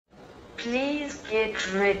Please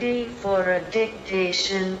get ready for a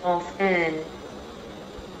dictation of an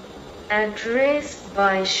address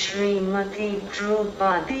by Srimati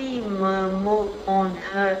Droupadi Murmu on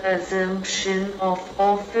her assumption of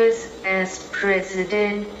office as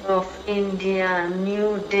President of India,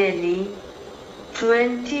 New Delhi,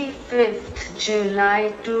 25th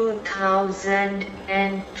July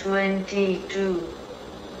 2022.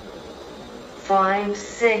 5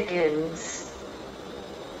 seconds.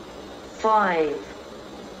 5,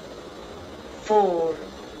 4,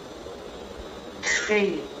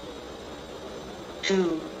 3,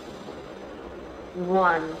 2,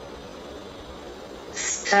 1.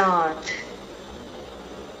 Start.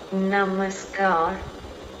 Namaskar.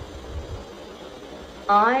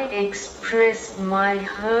 I express my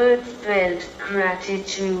heartfelt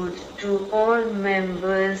gratitude to all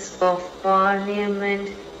members of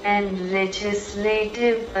Parliament and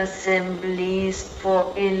legislative assemblies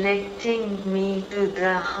for electing me to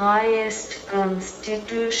the highest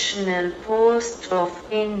constitutional post of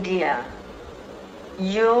India.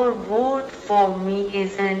 Your vote for me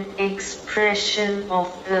is an expression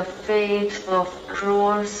of the faith of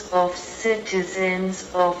crores of citizens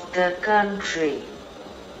of the country.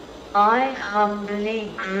 I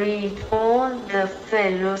humbly greet all the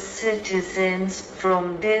fellow citizens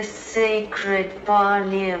from this sacred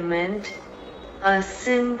parliament, a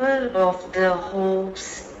symbol of the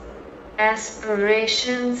hopes,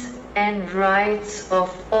 aspirations and rights of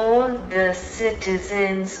all the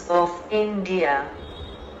citizens of India.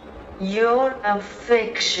 Your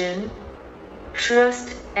affection,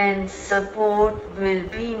 trust and support will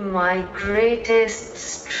be my greatest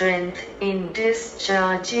strength in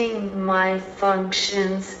discharging my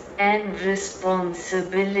functions and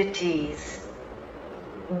responsibilities.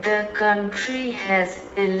 The country has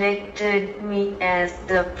elected me as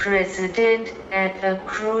the President at a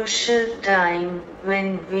crucial time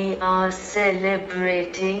when we are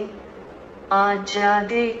celebrating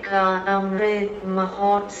Azadi Ka Amrit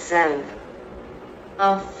Mahotsav.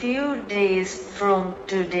 A few days from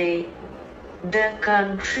today, the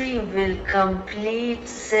country will complete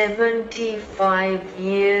 75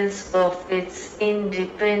 years of its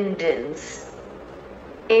independence.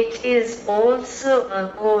 It is also a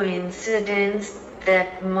coincidence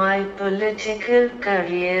that my political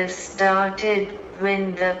career started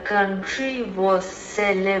when the country was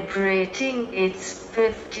celebrating its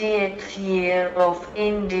 50th year of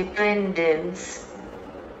independence.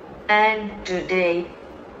 And today,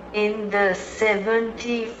 in the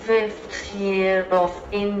 75th year of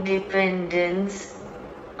independence,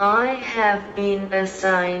 I have been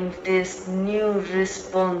assigned this new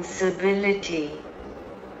responsibility.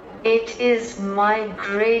 It is my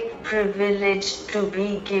great privilege to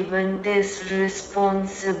be given this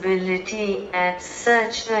responsibility at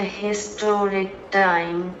such a historic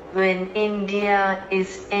time when India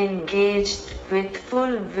is engaged with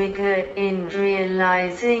full vigor in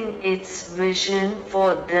realizing its vision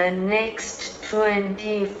for the next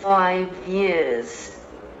 25 years.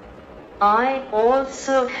 I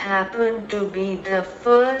also happen to be the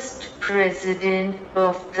first president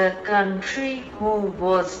of the country who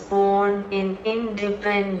was born in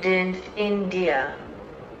independent India.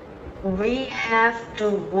 We have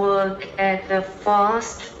to work at a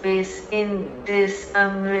fast pace in this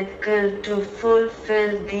Amritkal to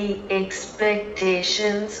fulfill the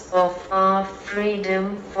expectations of our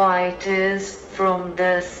freedom fighters from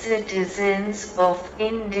the citizens of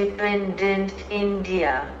independent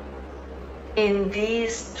India. In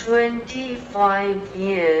these 25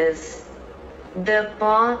 years, the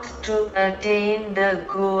path to attain the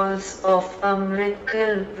goals of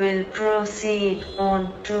Amritkal will proceed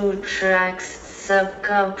on two tracks: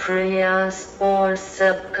 Sabka Prayas or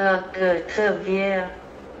Sabka Kartavya,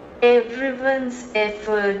 everyone's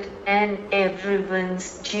effort and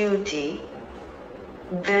everyone's duty.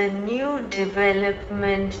 The new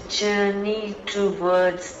development journey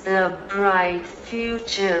towards the bright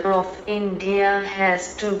future of India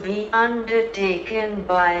has to be undertaken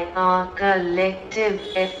by our collective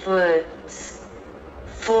efforts,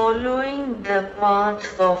 following the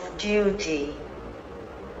path of duty.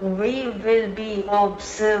 We will be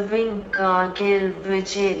observing Kargil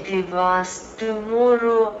Vijay Divas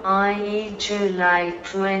tomorrow, i.e. July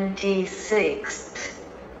 26th.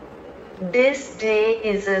 This day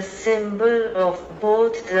is a symbol of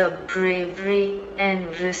both the bravery and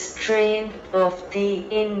restraint of the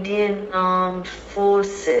Indian Armed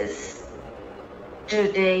Forces.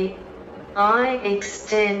 Today, I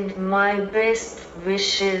extend my best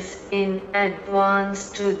wishes in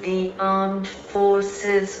advance to the armed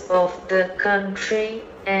forces of the country,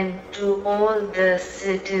 and to all the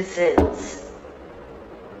citizens.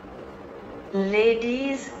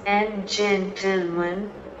 Ladies and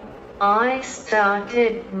gentlemen, I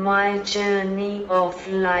started my journey of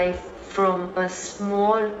life from a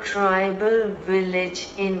small tribal village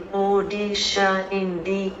in Odisha in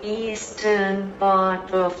the eastern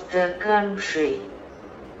part of the country.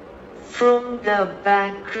 From the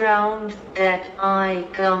background that I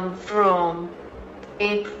come from,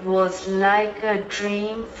 it was like a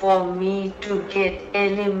dream for me to get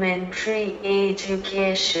elementary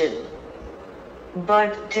education.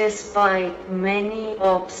 But despite many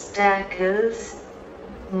obstacles,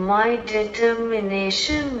 my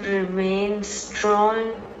determination remained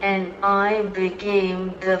strong, and I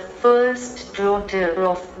became the first daughter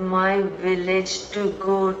of my village to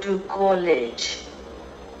go to college.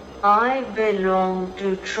 I belong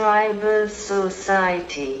to tribal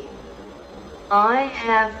society. I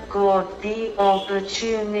have got the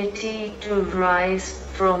opportunity to rise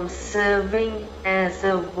from serving as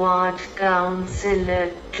a ward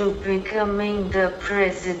councillor to becoming the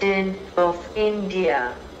President of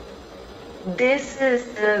India. This is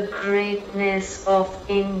the greatness of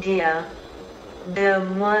India, the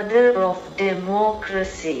mother of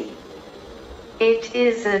democracy. It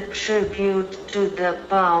is a tribute to the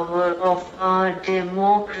power of our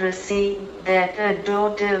democracy that a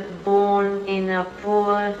daughter born in a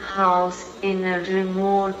poor house in a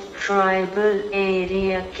remote tribal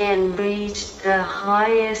area can reach the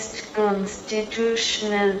highest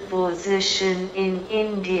constitutional position in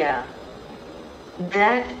India.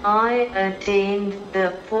 That I attained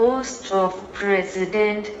the post of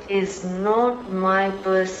president is not my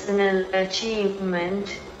personal achievement.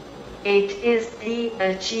 It is the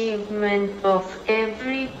achievement of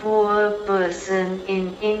every poor person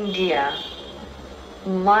in India.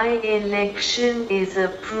 My election is a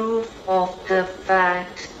proof of the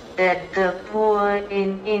fact that the poor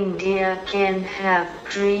in India can have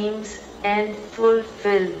dreams and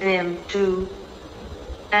fulfill them too.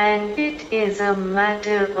 And it is a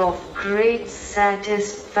matter of great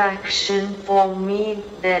satisfaction for me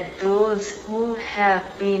that those who have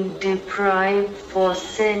been deprived for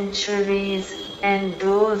centuries and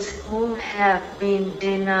those who have been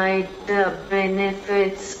denied the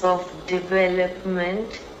benefits of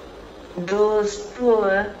development, those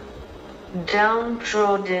poor,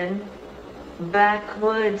 downtrodden,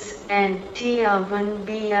 backwards and T1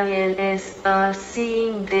 BILS are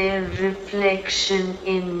seeing their reflection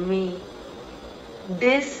in me.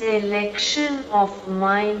 This election of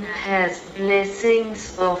mine has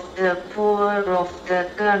blessings of the poor of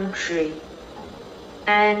the country,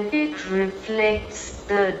 and it reflects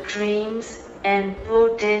the dreams and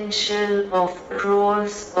potential of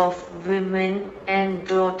crores of women and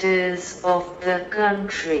daughters of the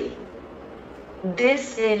country.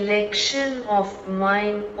 This election of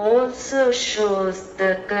mine also shows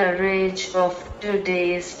the courage of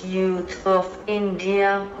today's youth of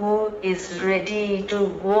India who is ready to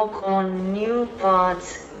walk on new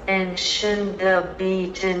paths and shun the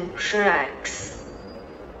beaten tracks.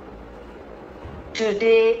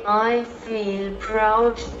 Today I feel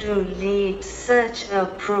proud to lead such a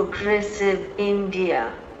progressive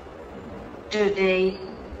India. Today,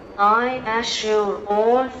 I assure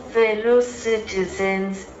all fellow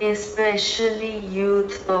citizens, especially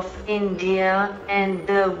youth of India and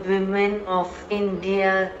the women of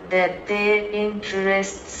India, that their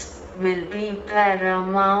interests will be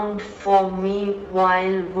paramount for me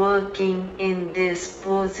while working in this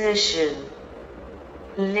position.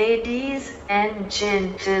 Ladies and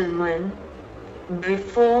gentlemen,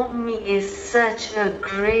 before me is such a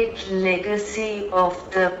great legacy of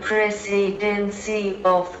the Presidency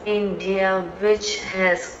of India, which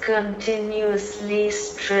has continuously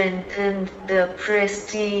strengthened the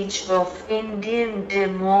prestige of Indian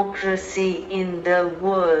democracy in the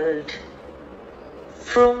world.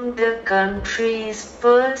 From the country's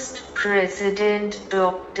first President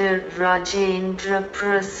Dr. Rajendra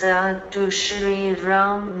Prasad to Shri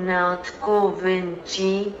Ram Nath Kovind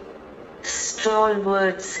ji,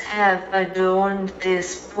 stalwarts have adorned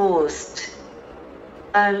this post.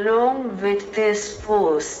 Along with this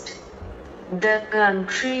post, the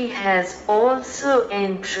country has also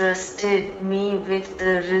entrusted me with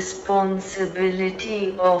the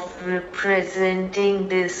responsibility of representing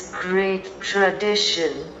this great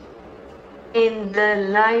tradition. In the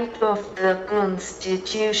light of the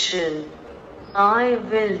Constitution, I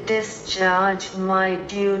will discharge my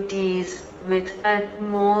duties with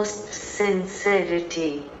utmost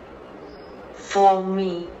sincerity. For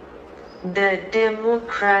me, The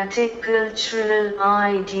democratic cultural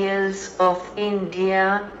ideals of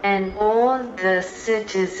India and all the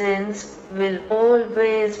citizens will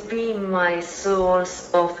always be my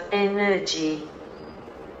source of energy.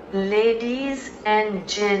 Ladies and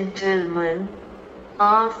gentlemen,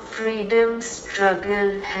 our freedom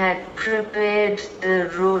struggle had prepared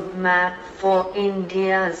the roadmap for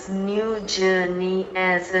India's new journey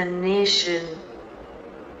as a nation.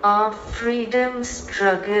 Our freedom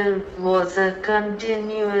struggle was a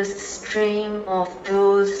continuous stream of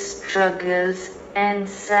those struggles and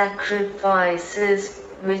sacrifices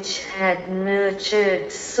which had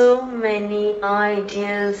nurtured so many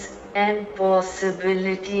ideals and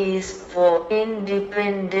possibilities for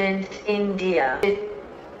independent India.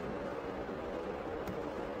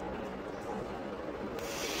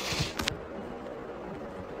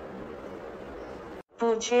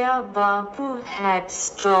 Pujya Bapu had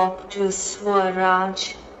stopped to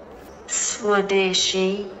Swaraj,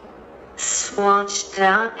 Swadeshi,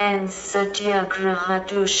 Swachhta and Satyagraha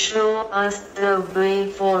to show us the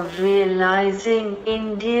way for realizing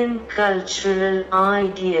Indian cultural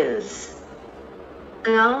ideals.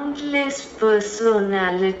 Countless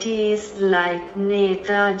personalities like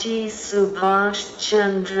Netaji Subhash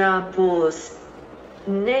Chandra Bose,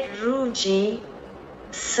 Nehruji,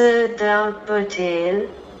 Sardar Patel,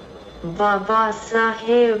 Baba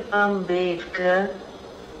Saheb Ambedkar,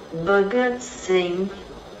 Bhagat Singh,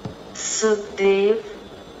 Sukhdev,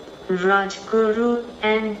 Rajguru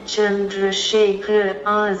and Chandrasekhar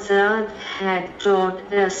Azad had taught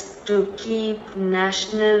us to keep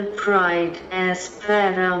national pride as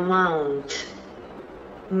paramount.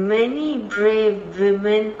 Many brave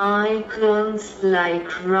women icons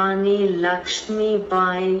like Rani Lakshmi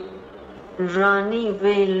Bai, Rani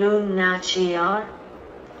Velu Nachiyar,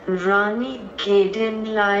 Rani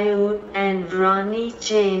Gaidinliu and Rani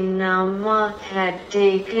Chennamma had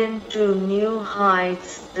taken to new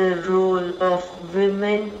heights the role of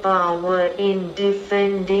women power in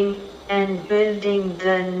defending and building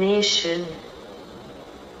the nation.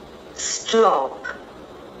 Stop.